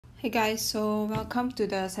Hey guys, so welcome to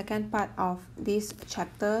the second part of this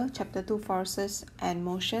chapter 2, Forces and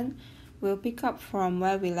Motion. We'll pick up from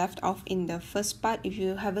where we left off in the first part. If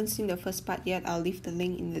you haven't seen the first part yet, I'll leave the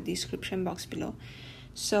link in the description box below.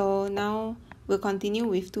 So now we'll continue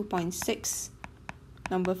with 2.6,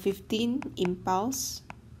 number 15, impulse.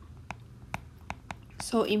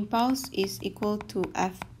 So impulse is equal to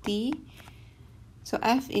Ft. So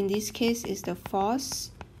F in this case is the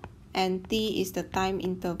force, and T is the time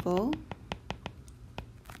interval,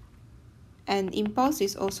 and impulse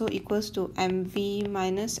is also equals to mv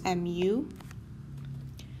minus mu.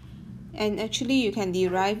 And actually you can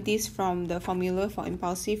derive this from the formula for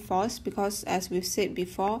impulsive force, because as we've said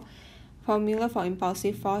before, formula for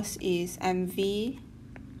impulsive force is mv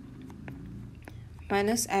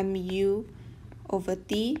minus mu over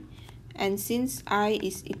T, and since I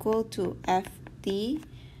is equal to Ft,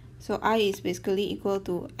 so I is basically equal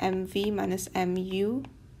to mv minus mu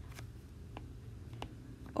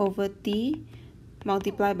over T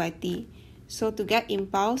multiplied by T. So to get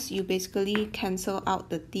impulse, you basically cancel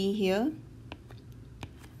out the T here,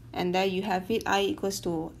 and there you have it, I equals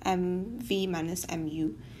to mv minus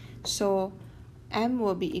mu. So m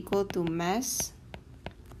will be equal to mass,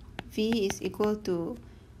 v is equal to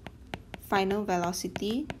final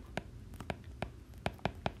velocity,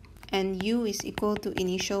 and u is equal to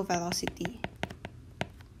initial velocity.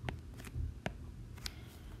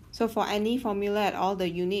 So for any formula at all, the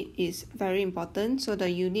unit is very important. So the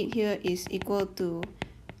unit here is equal to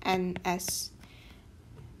ns.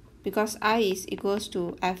 Because I is equals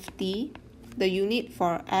to Ft, the unit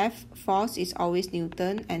for F, force, is always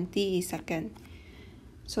Newton, and T is second.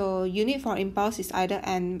 So unit for impulse is either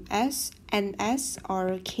ns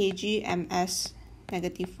or kg/ms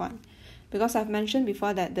 -1. Because I've mentioned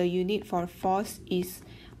before that the unit for force is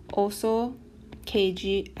also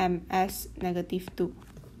kg/ms -2.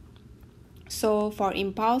 So for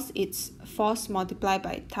impulse, it's force multiplied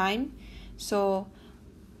by time. So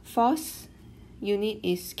force unit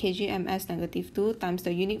is kg/ms -2 times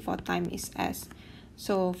the unit for time is s.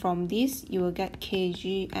 So from this, you will get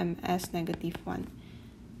kg/ms -1.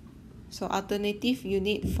 So alternative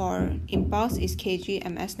unit for impulse is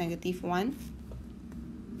kg/ms -1.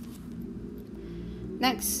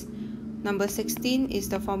 Next, number 16 is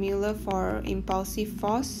the formula for impulsive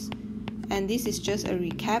force, and this is just a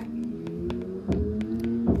recap.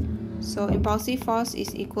 So impulsive force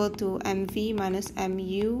is equal to mv minus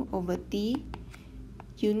mu over T.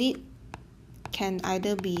 Unit can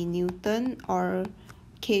either be Newton or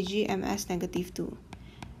kg/ms -2.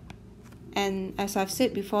 And as I've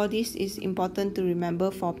said before, this is important to remember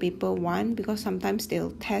for paper 1, because sometimes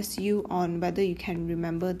they'll test you on whether you can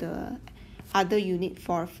remember the other unit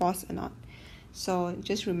for force or not. So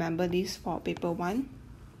just remember this for paper 1.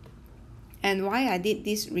 And why I did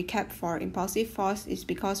this recap for impulsive force is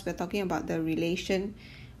because we're talking about the relation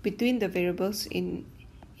between the variables in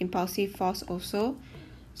impulsive force also.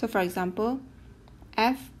 So for example,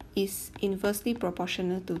 F is inversely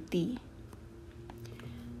proportional to T.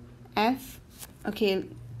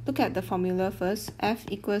 Look at the formula first. F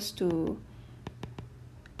equals to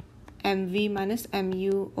mv minus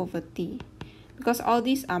mu over T. Because all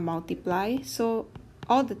these are multiply, so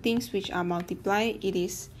all the things which are multiply, it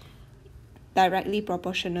is directly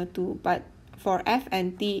proportional to. But for F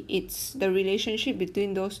and T, it's the relationship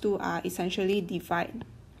between those two are essentially divide.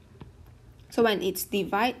 So when it's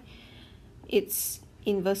divide, it's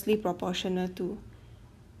inversely proportional to.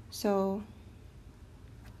 So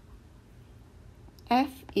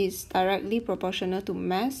F is directly proportional to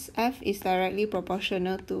mass, F is directly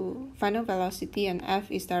proportional to final velocity, and F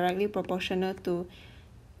is directly proportional to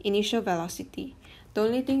initial velocity. The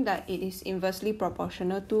only thing that it is inversely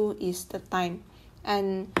proportional to is the time.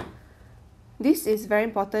 And this is very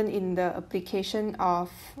important in the application of,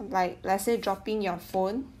 like, let's say dropping your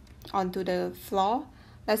phone onto the floor.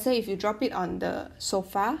 Let's say if you drop it on the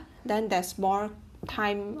sofa, then there's more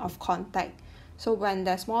time of contact. So when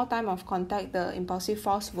there's more time of contact, the impulsive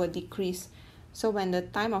force will decrease. So when the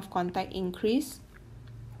time of contact increase,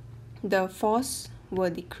 the force will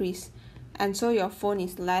decrease. And so your phone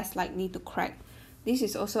is less likely to crack. This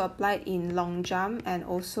is also applied in long jump and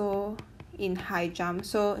also in high jump.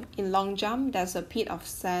 So in long jump, there's a pit of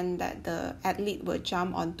sand that the athlete will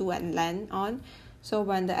jump onto and land on. So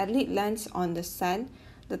when the athlete lands on the sand,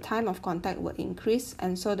 the time of contact will increase,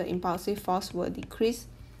 and so the impulsive force will decrease,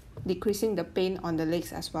 decreasing the pain on the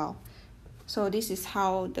legs as well. So this is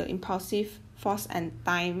how the impulsive force and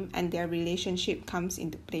time and their relationship comes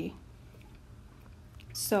into play.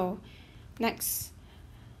 So next,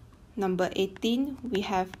 number 18, we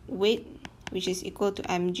have weight, which is equal to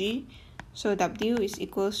mg. So W is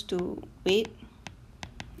equals to weight,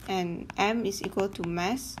 and M is equal to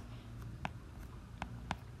mass,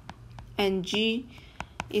 and G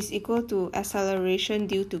is equal to acceleration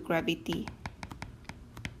due to gravity.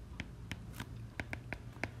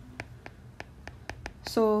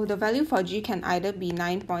 So the value for G can either be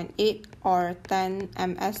 9.8 or 10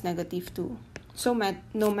 ms negative 2. So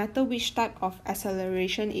no matter which type of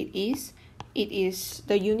acceleration it is,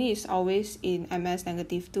 the unit is always in ms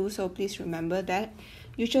negative 2, so please remember that.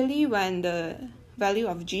 Usually when the value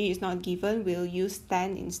of G is not given, we'll use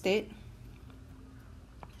 10 instead.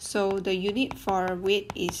 So the unit for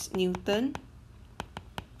weight is Newton,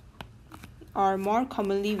 or more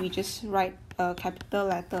commonly we just write a capital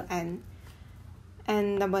letter N.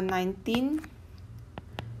 And number 19,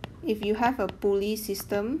 if you have a pulley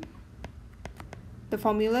system, the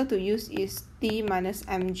formula to use is T minus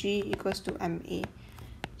mg equals to ma.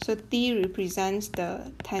 So T represents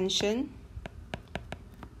the tension,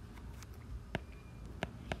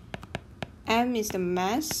 m is the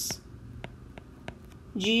mass,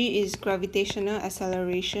 g is gravitational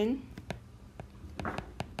acceleration,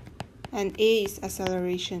 and a is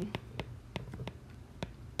acceleration.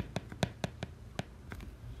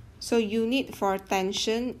 So unit for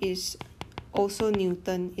tension is also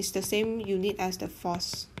Newton. It's the same unit as the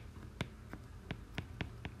force.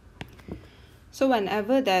 So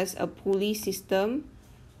whenever there's a pulley system,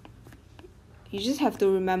 you just have to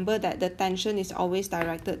remember that the tension is always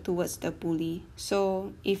directed towards the pulley.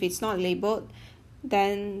 So if it's not labeled,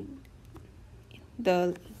 then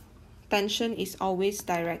the tension is always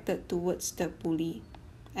directed towards the pulley,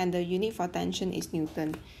 and the unit for tension is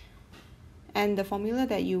Newton. And the formula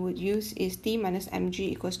that you would use is T minus mg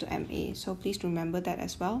equals to ma. So please remember that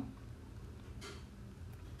as well.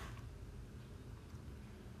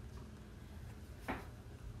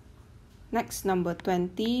 Next, number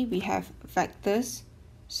 20, we have vectors.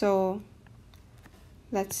 So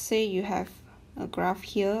let's say you have a graph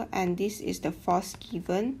here, and this is the force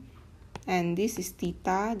given, and this is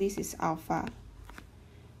theta, this is alpha.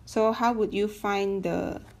 So how would you find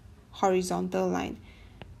the horizontal line?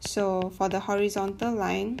 So for the horizontal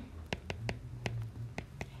line,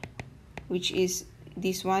 which is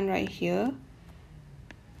this one right here,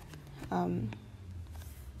 to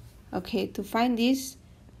find this,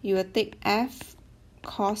 you will take F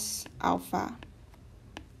cos alpha.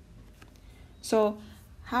 So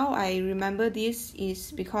how I remember this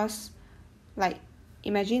is because, like,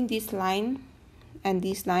 imagine this line and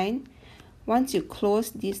this line. Once you close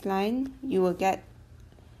this line, you will get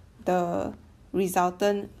the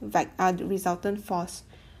resultant force.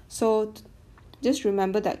 So just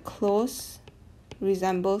remember that close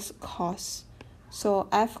resembles cos. So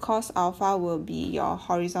F cos alpha will be your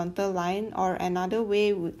horizontal line, or another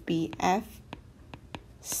way would be F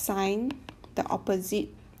sine the opposite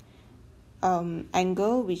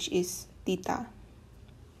angle, which is theta.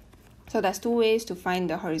 So there's two ways to find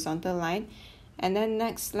the horizontal line. And then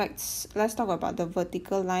next, let's talk about the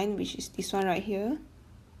vertical line, which is this one right here.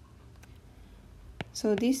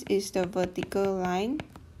 So this is the vertical line,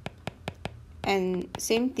 and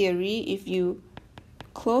same theory, if you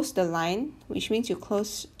close the line, which means you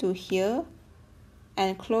close to here,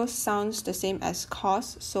 and close sounds the same as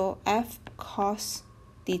cos, so F cos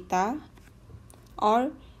theta,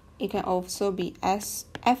 or it can also be as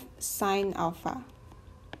F sine alpha.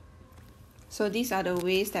 So these are the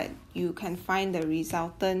ways that you can find the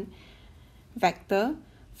resultant vector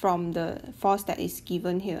from the force that is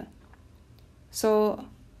given here. So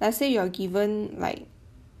let's say you're given like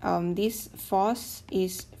this force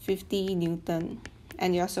is 50 Newton,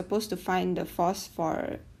 and you're supposed to find the force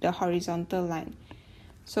for the horizontal line.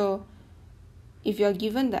 So if you're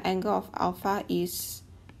given the angle of alpha is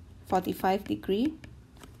 45 degree,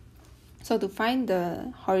 so to find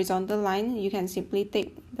the horizontal line, you can simply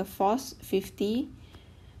take the force 50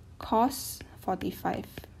 cos 45,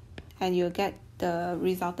 and you'll get the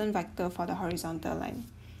resultant vector for the horizontal line.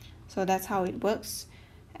 So that's how it works.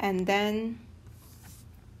 And then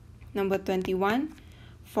number 21,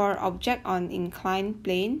 for object on inclined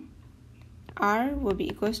plane, R will be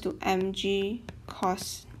equals to mg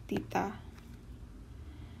cos theta.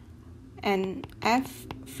 And F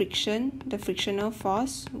friction, the frictional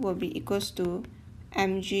force, will be equals to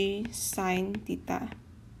mg sine theta.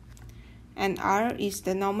 And R is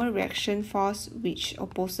the normal reaction force which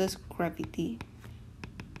opposes gravity.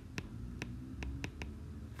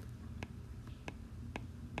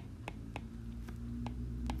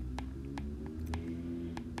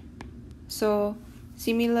 So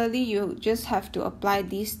similarly, you just have to apply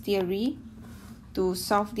this theory to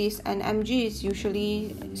solve this, and mg is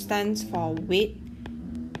usually stands for weight.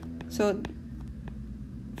 So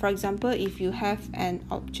for example, if you have an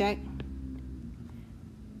object,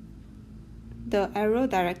 the arrow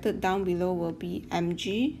directed down below will be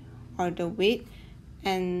mg, or the weight,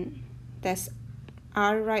 and there's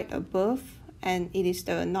r right above, and it is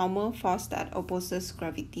the normal force that opposes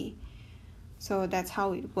gravity. So that's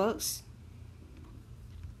how it works.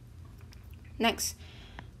 Next,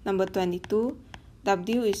 number 22,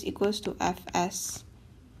 W is equals to Fs.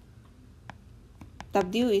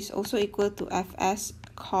 W is also equal to Fs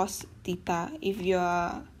cos theta. If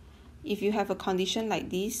you have a condition like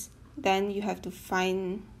this, then you have to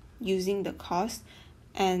find using the cos,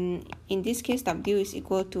 and in this case W is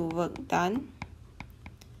equal to work done,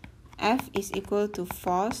 F is equal to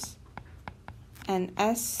force, and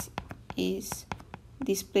S is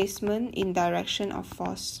displacement in direction of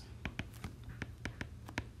force.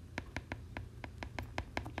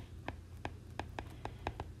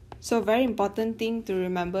 So very important thing to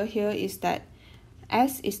remember here is that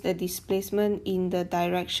S is the displacement in the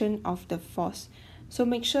direction of the force. So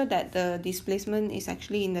make sure that the displacement is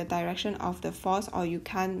actually in the direction of the force, or you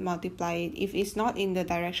can't multiply it. If it's not in the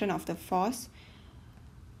direction of the force,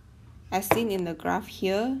 as seen in the graph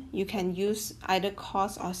here, you can use either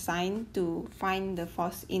cos or sine to find the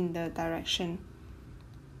force in the direction.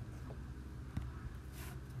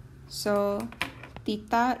 So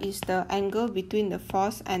theta is the angle between the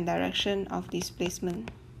force and direction of displacement.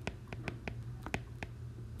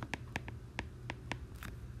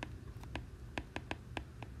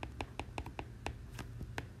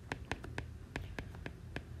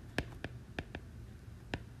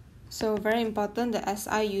 So very important, the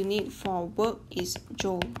SI unit for work is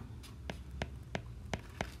joule.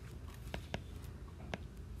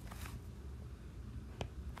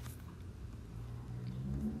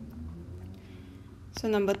 So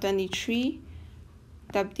number 23,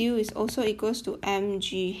 W is also equals to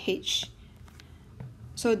mgh.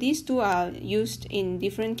 So these two are used in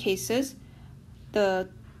different cases. The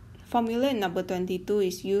formula in number 22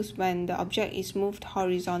 is used when the object is moved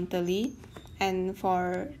horizontally, and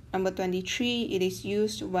for number 23, it is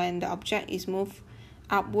used when the object is moved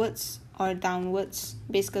upwards or downwards,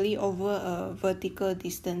 basically over a vertical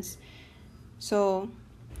distance. So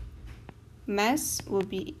mass will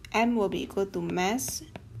be, M will be equal to mass,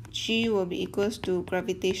 G will be equals to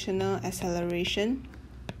gravitational acceleration,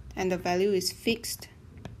 and the value is fixed,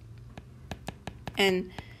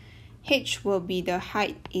 and H will be the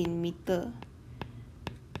height in meter.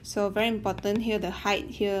 So very important here, the height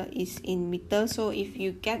here is in meter. So if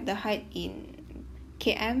you get the height in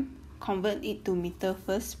km, convert it to meter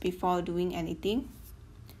first before doing anything.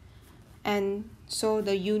 And so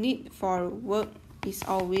the unit for work is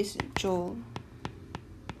always joule.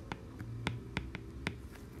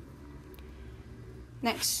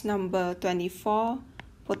 Next, number 24,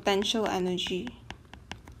 potential energy.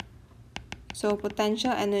 So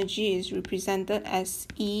potential energy is represented as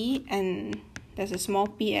E, and there's a small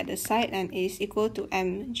p at the side, and it is equal to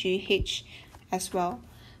mgh as well.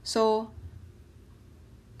 So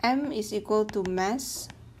m is equal to mass,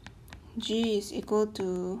 g is equal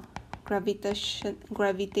to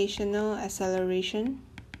gravitational acceleration,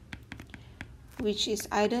 which is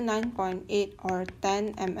either 9.8 or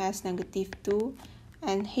 10 ms negative 2,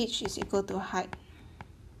 and h is equal to height.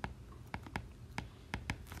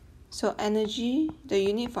 So energy, the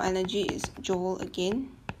unit for energy is joule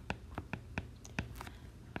again.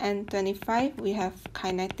 And 25, we have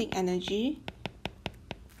kinetic energy.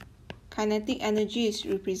 Kinetic energy is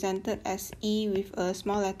represented as E with a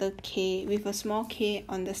small letter k, with a small k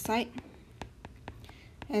on the side,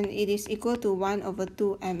 and it is equal to 1 over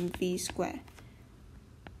 2 mv squared.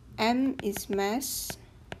 M is mass,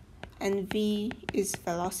 and v is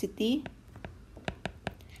velocity.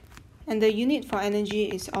 And the unit for energy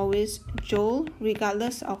is always joule,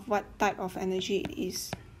 regardless of what type of energy it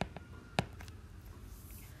is.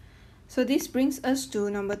 So this brings us to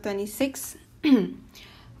number 26.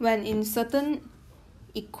 When in certain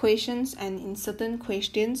equations and in certain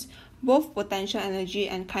questions, both potential energy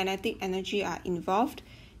and kinetic energy are involved,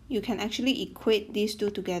 you can actually equate these two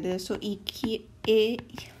together. So EK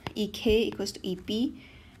equals to EP,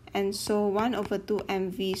 and so 1 over 2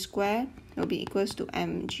 mv squared will be equals to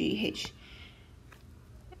mgh.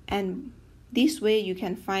 And this way you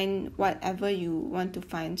can find whatever you want to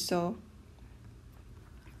find. So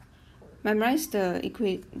memorize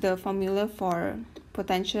the formula for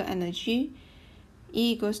potential energy,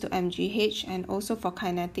 E equals to mgh, and also for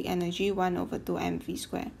kinetic energy 1 over 2 mv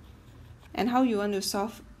squared. And how you want to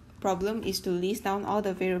solve problem is to list down all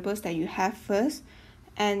the variables that you have first,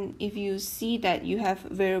 and if you see that you have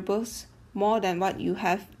variables more than what you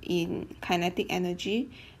have in kinetic energy,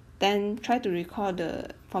 then try to recall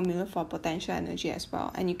the formula for potential energy as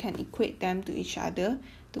well, and you can equate them to each other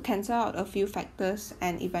to cancel out a few factors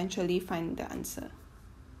and eventually find the answer.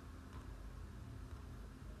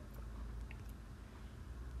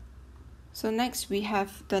 So next we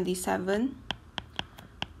have 27.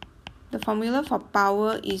 The formula for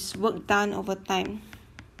power is work done over time.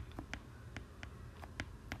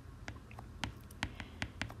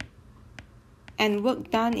 And work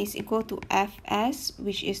done is equal to Fs,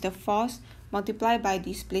 which is the force, multiplied by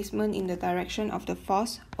displacement in the direction of the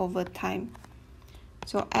force over time.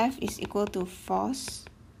 So F is equal to force,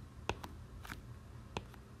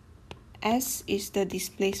 S is the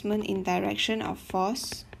displacement in direction of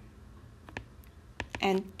force,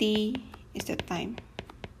 and T is the time.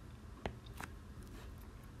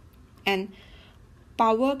 And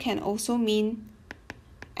power can also mean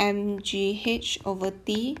mgh over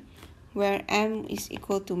T, where m is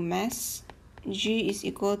equal to mass, g is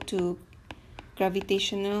equal to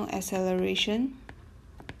gravitational acceleration,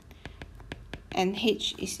 and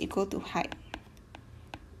h is equal to height.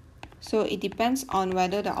 So it depends on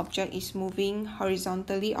whether the object is moving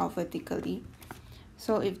horizontally or vertically.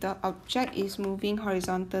 So if the object is moving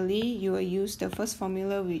horizontally, you will use the first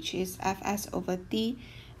formula, which is Fs over T,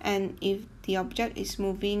 and if the object is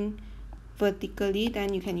moving vertically,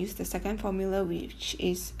 then you can use the second formula, which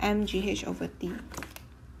is mgh over T.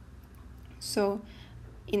 So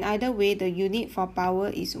in either way, the unit for power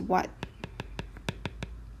is watt.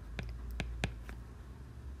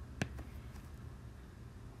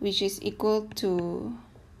 Which is equal to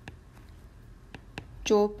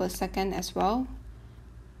joule per second as well.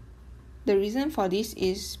 The reason for this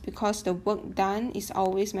is because the work done is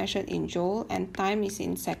always measured in joule and time is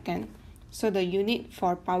in second. So the unit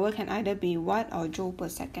for power can either be watt or joule per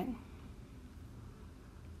second.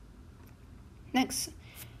 Next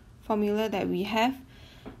formula that we have,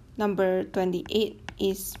 number 28,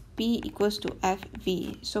 is P equals to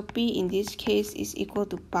Fv. So P in this case is equal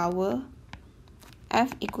to power,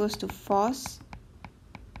 F equals to force,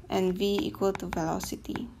 and V equal to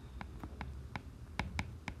velocity.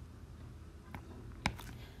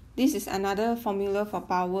 This is another formula for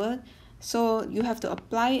power, so you have to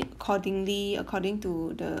apply it according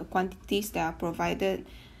to the quantities that are provided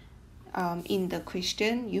in the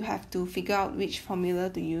question. You have to figure out which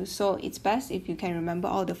formula to use. So it's best if you can remember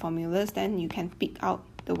all the formulas, then you can pick out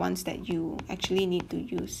the ones that you actually need to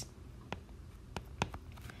use.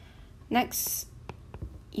 Next,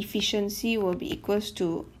 efficiency will be equals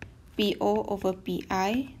to PO over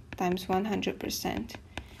PI times 100%.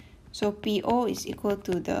 So PO is equal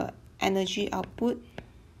to the energy output,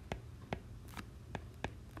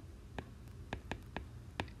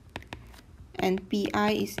 and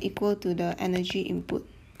PI is equal to the energy input.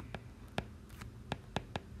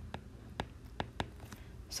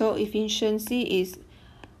 So efficiency is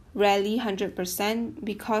rarely 100%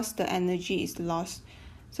 because the energy is lost.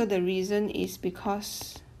 So the reason is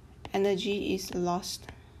because energy is lost.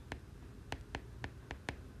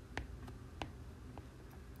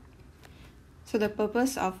 So the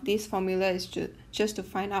purpose of this formula is just to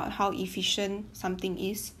find out how efficient something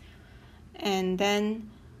is. And then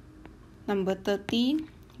number 30,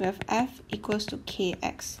 we have F equals to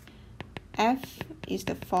Kx. F is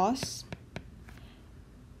the force,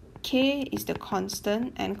 K is the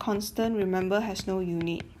constant, and constant, remember, has no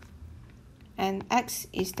unit. And X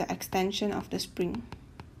is the extension of the spring.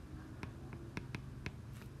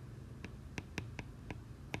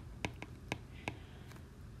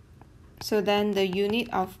 So then the unit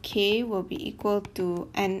of K will be equal to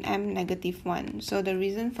Nm negative 1. So the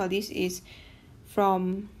reason for this is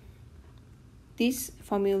from this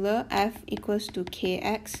formula, F equals to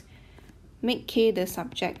Kx, make K the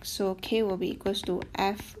subject. So K will be equals to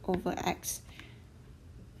F over X.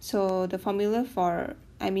 So the formula for,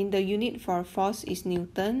 the unit for force is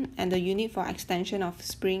Newton, and the unit for extension of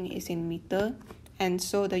spring is in meter. And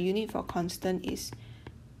so the unit for constant is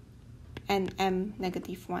Nm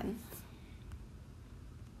negative 1.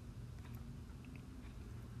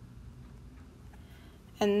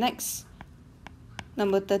 And next,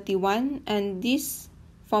 number 31, and this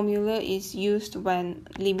formula is used when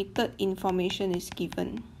limited information is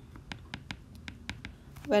given.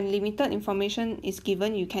 When limited information is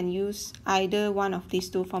given, you can use either one of these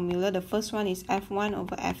two formulas. The first one is F1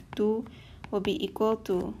 over F2 will be equal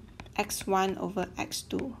to X1 over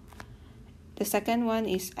X2. The second one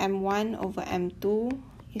is M1 over M2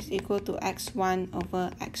 is equal to X1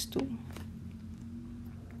 over X2.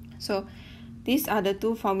 So these are the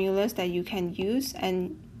two formulas that you can use,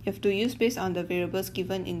 and you have to use based on the variables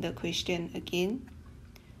given in the question again.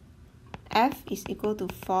 F is equal to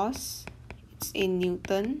force, watts in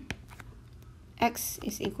Newton. X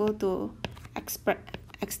is equal to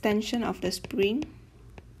extension of the spring.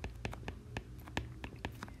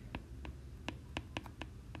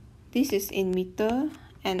 This is in meter,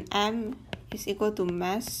 and M is equal to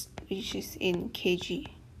mass, which is in kg.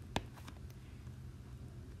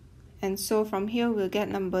 And so from here we'll get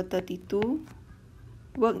number 32.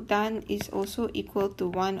 Work done is also equal to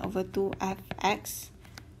 1/2 Fx.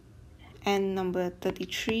 And number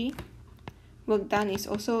 33. Work done is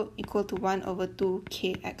also equal to 1/2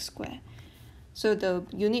 kx squared. So the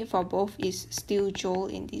unit for both is still joule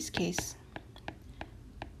in this case.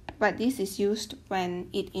 But this is used when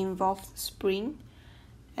it involves spring.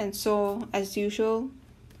 And so, as usual,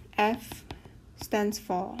 F stands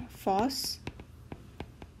for force,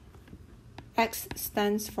 X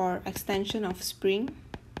stands for extension of spring,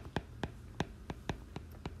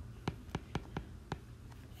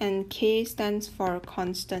 and K stands for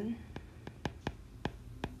constant.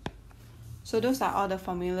 So those are all the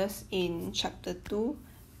formulas in chapter 2,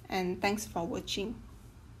 and thanks for watching.